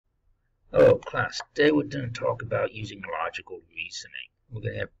Oh, class, today we're going to talk about using logical reasoning. We're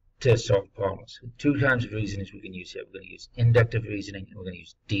going to have to solve problems. Two kinds of reasonings we can use here. We're going to use inductive reasoning and we're going to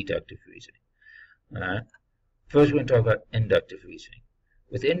use deductive reasoning. Alright. First, we're going to talk about inductive reasoning.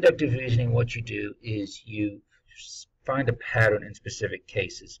 With inductive reasoning, what you do is you find a pattern in specific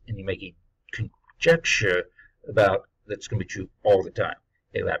cases and you make a conjecture about that's going to be true all the time.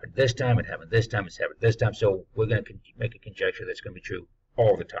 It happened this time, it happened this time, it's happened this time, so we're going to make a conjecture that's going to be true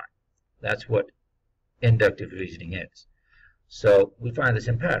all the time. That's what inductive reasoning is. So we find this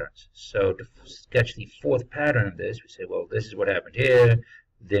in patterns. So to sketch the fourth pattern of this, we say, well, this is what happened here.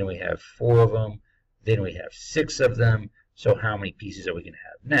 Then we have 4 of them. Then we have 6 of them. So how many pieces are we going to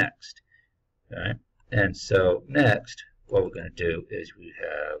have next? All right. And so next, what we're going to do is we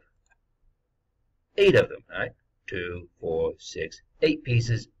have 8 of them. Right? 2, 4, 6, 8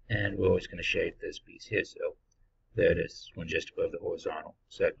 pieces. And we're always going to shade this piece here. So there it is, one just above the horizontal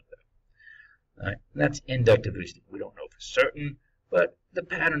segment there. Right. That's inductive reasoning. We don't know for certain, but the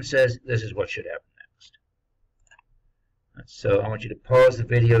pattern says this is what should happen next. Right. So I want you to pause the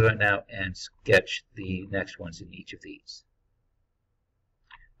video right now and sketch the next ones in each of these.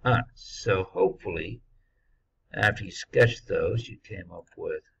 Alright, so hopefully after you sketched those you came up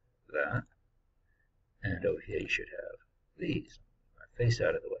with that, and over here you should have these. My face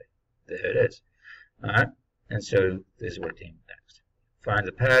out of the way. There it is. Alright, and so this is what came next. Find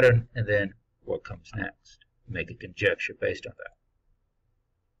the pattern and then what comes next. Make a conjecture based on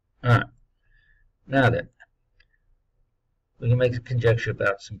that. Alright. Now then, we can make a conjecture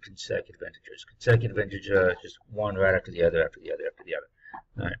about some consecutive integers. Consecutive integers are just one right after the other, after the other, after the other.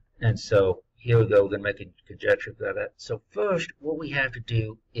 Alright. And so here we go, we're going to make a conjecture about that. So first, what we have to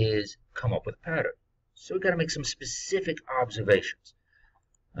do is come up with a pattern. So we've got to make some specific observations.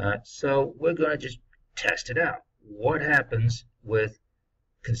 Alright, so we're going to just test it out. What happens with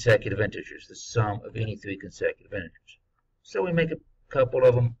consecutive integers, the sum of any 3 consecutive integers? So we make a couple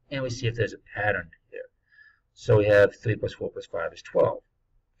of them and we see if there's a pattern here. So we have 3 plus 4 plus 5 is 12.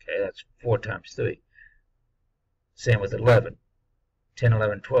 Okay, that's 4 times 3. Same with 11. 10,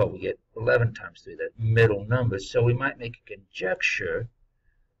 11, 12. We get 11 times 3, that middle number. So we might make a conjecture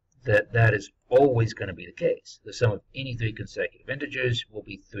that that is always going to be the case. The sum of any 3 consecutive integers will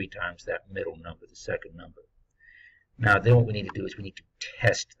be 3 times that middle number, the second number. Now, then what we need to do is we need to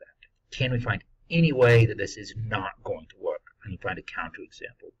test that. Can we find any way that this is not going to work? Can you find a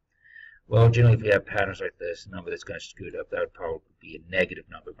counterexample? Well, generally, if we have patterns like this, a number that's going to screw it up, that would probably be a negative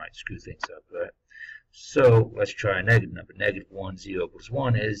number. It might screw things up, right? So let's try a negative number. Negative 1, 0 plus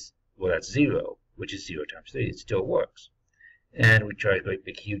 1 is, well, that's 0, which is 0 times 3. It still works. And we try great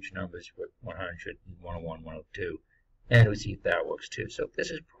big huge numbers for 100, 101, 102, and we see if that works too. So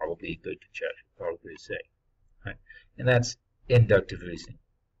this is probably a good conjecture, probably to say. Right? And that's inductive reasoning.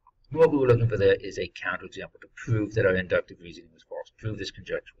 What we were looking for there is a counterexample to prove that our inductive reasoning was false, prove this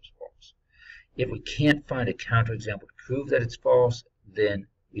conjecture was false. If we can't find a counterexample to prove that it's false, then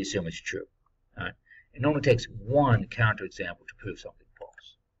we assume it's true. Right? It only takes one counterexample to prove something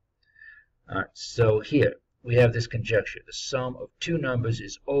false. Right, so here we have this conjecture. The sum of 2 numbers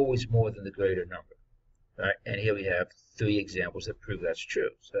is always more than the greater number. Right? And here we have 3 examples that prove that's true.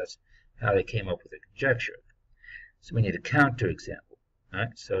 So that's how they came up with a conjecture. So we need a counterexample. Right?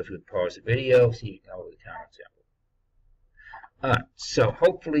 So if you would pause the video, see if you can come up with a counterexample. Alright, so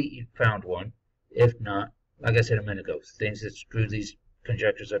hopefully you found one. If not, like I said a minute ago, things that screw these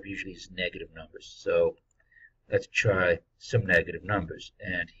conjectures up usually is negative numbers. So let's try some negative numbers.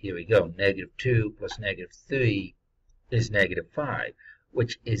 And here we go. Negative 2 plus negative 3 is negative 5,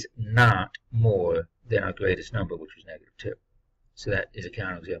 which is not more than our greatest number, which was negative 2. So that is a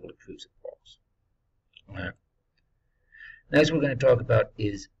counterexample that proves it false. All right. Next we're going to talk about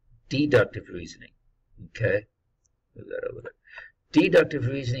is deductive reasoning. Okay? Move that over there. Deductive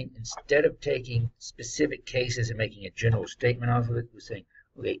reasoning, instead of taking specific cases and making a general statement off of it, we're saying,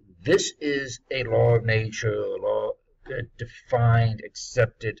 okay, this is a law of nature, a law, a defined,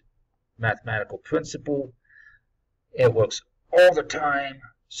 accepted mathematical principle. It works all the time,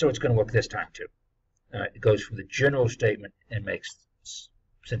 so it's going to work this time too. It goes from the general statement and makes,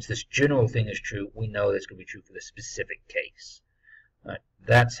 since this general thing is true, we know that's going to be true for the specific case.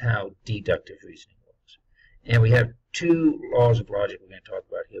 That's how deductive reasoning works. And we have 2 laws of logic we're going to talk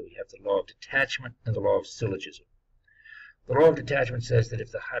about here. We have the law of detachment and the law of syllogism. The law of detachment says that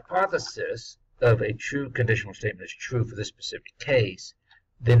if the hypothesis of a true conditional statement is true for this specific case,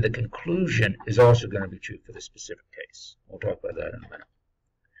 then the conclusion is also going to be true for this specific case. We'll talk about that in a minute.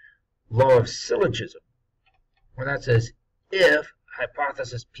 Law of syllogism, well, that says if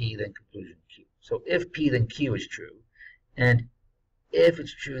hypothesis P, then conclusion Q. So if P, then Q is true, and if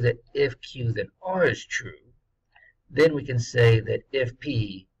it's true that if Q then R is true, then we can say that if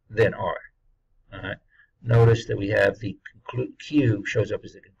P then R. All right. Notice that we have the Q shows up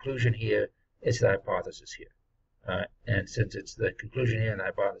as the conclusion here. It's the hypothesis here. All right. And since it's the conclusion here and the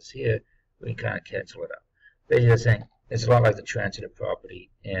hypothesis here, we can kind of cancel it out. Basically, saying it's a lot like the transitive property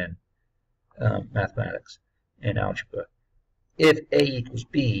in mathematics and algebra. If A equals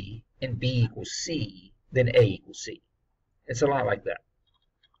B and B equals C, then A equals C. It's a lot like that.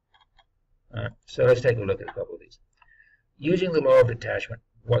 All right. So let's take a look at a couple of these. Using the law of detachment,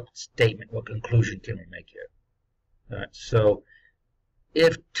 what statement, what conclusion can we make here? All right. So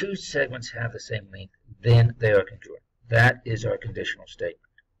if two segments have the same length, then they are congruent. That is our conditional statement.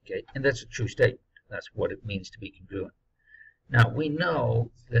 Okay, and that's a true statement. That's what it means to be congruent. Now we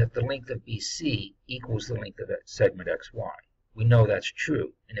know that the length of BC equals the length of that segment XY. We know that's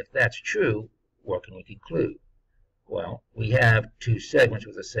true, and if that's true, what can we conclude? Well, we have two segments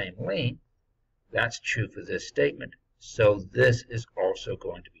with the same length. That's true for this statement, so this is also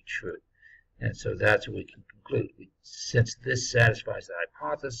going to be true. And so that's what we can conclude. Since this satisfies the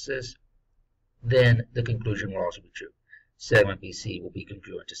hypothesis, then the conclusion will also be true. Segment BC will be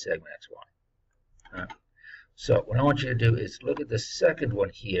congruent to segment XY. So what I want you to do is look at the second one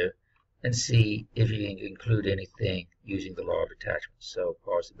here and see if you can include anything using the law of detachment. So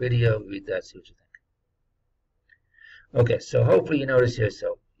pause the video, read that, see what you think. Okay, so hopefully you notice here,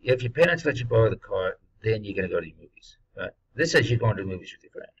 so if your parents let you borrow the car, then you're going to go to the movies. Right? This says you're going to the movies with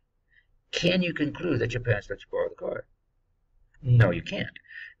your friend. Can you conclude that your parents let you borrow the car? No, you can't,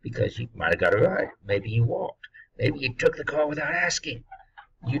 because you might have got a ride. Maybe you walked. Maybe you took the car without asking.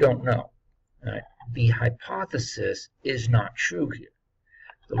 You don't know. Right? The hypothesis is not true here.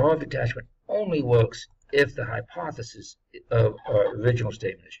 The law of detachment only works if the hypothesis of our original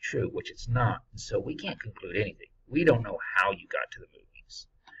statement is true, which it's not. And so we can't conclude anything. We don't know how you got to the movies.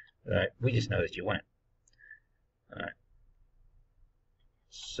 Right? We just know that you went. All right.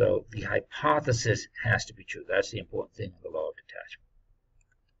 So the hypothesis has to be true. That's the important thing of the law of detachment.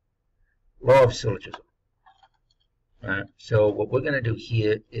 Law of syllogism. So what we're going to do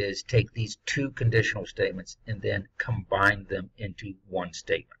here is take these two conditional statements and then combine them into one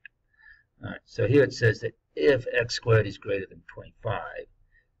statement. So here it says that if x squared is greater than 25,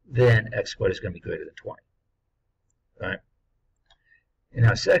 then x squared is going to be greater than 20. Right? And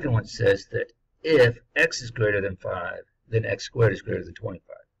our second one says that if x is greater than 5, then x squared is greater than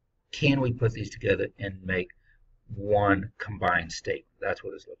 25. Can we put these together and make one combined statement? That's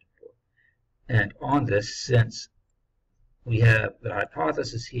what it's looking for. And on this, since we have the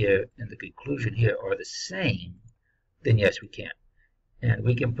hypothesis here and the conclusion here are the same, then yes, we can. And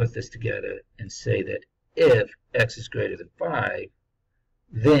we can put this together and say that if x is greater than 5,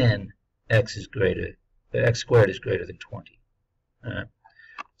 then x squared is greater than 20.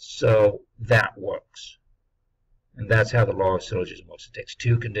 So that works. And that's how the law of syllogism works. It takes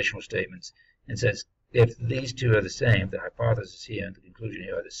two conditional statements and says if these two are the same, the hypothesis here and the conclusion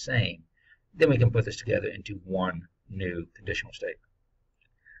here are the same, then we can put this together into one new conditional statement.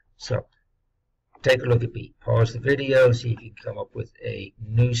 So take a look at B. Pause the video, see if you can come up with a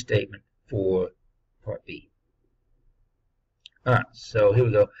new statement for part B. Alright, so here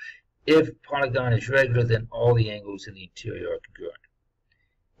we go. If a polygon is regular, then all the angles in the interior are congruent.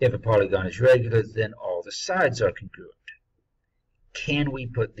 If a polygon is regular, then all the sides are congruent. Can we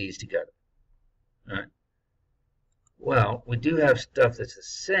put these together? Alright. Well, we do have stuff that's the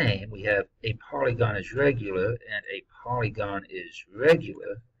same. We have a polygon is regular and a polygon is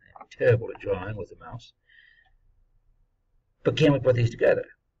regular. I'm terrible at drawing with a mouse. But can we put these together?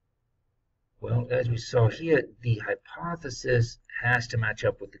 Well, as we saw here, the hypothesis has to match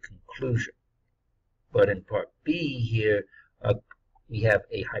up with the conclusion. But in part B here, we have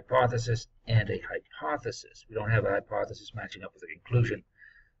a hypothesis and a hypothesis. We don't have a hypothesis matching up with a conclusion.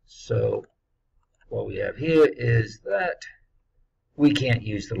 So what we have here is that we can't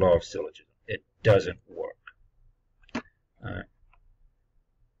use the law of syllogism. It doesn't work. All right.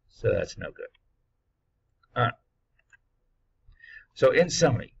 So that's no good. All right. So in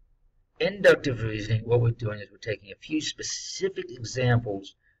summary, inductive reasoning, what we're doing is we're taking a few specific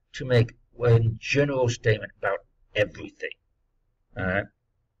examples to make a general statement about everything. All right.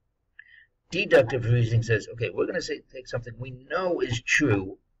 Deductive reasoning says, okay, we're going to take something we know is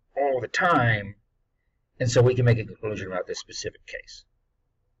true all the time, and so we can make a conclusion about this specific case.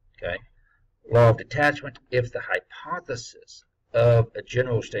 Okay. Law of detachment, if the hypothesis of a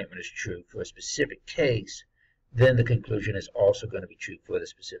general statement is true for a specific case, then the conclusion is also going to be true for the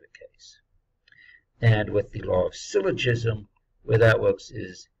specific case. And with the law of syllogism, where that works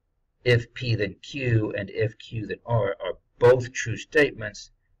is if P then Q and if Q then R are both true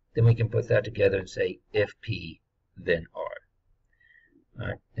statements, then we can put that together and say if P, then R. All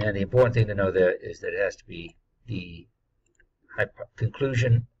right. And the important thing to know there is that it has to be the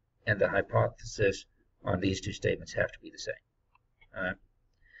conclusion and the hypothesis on these two statements have to be the same. All right.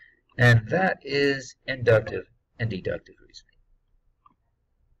 And that is inductive and deductive reasoning.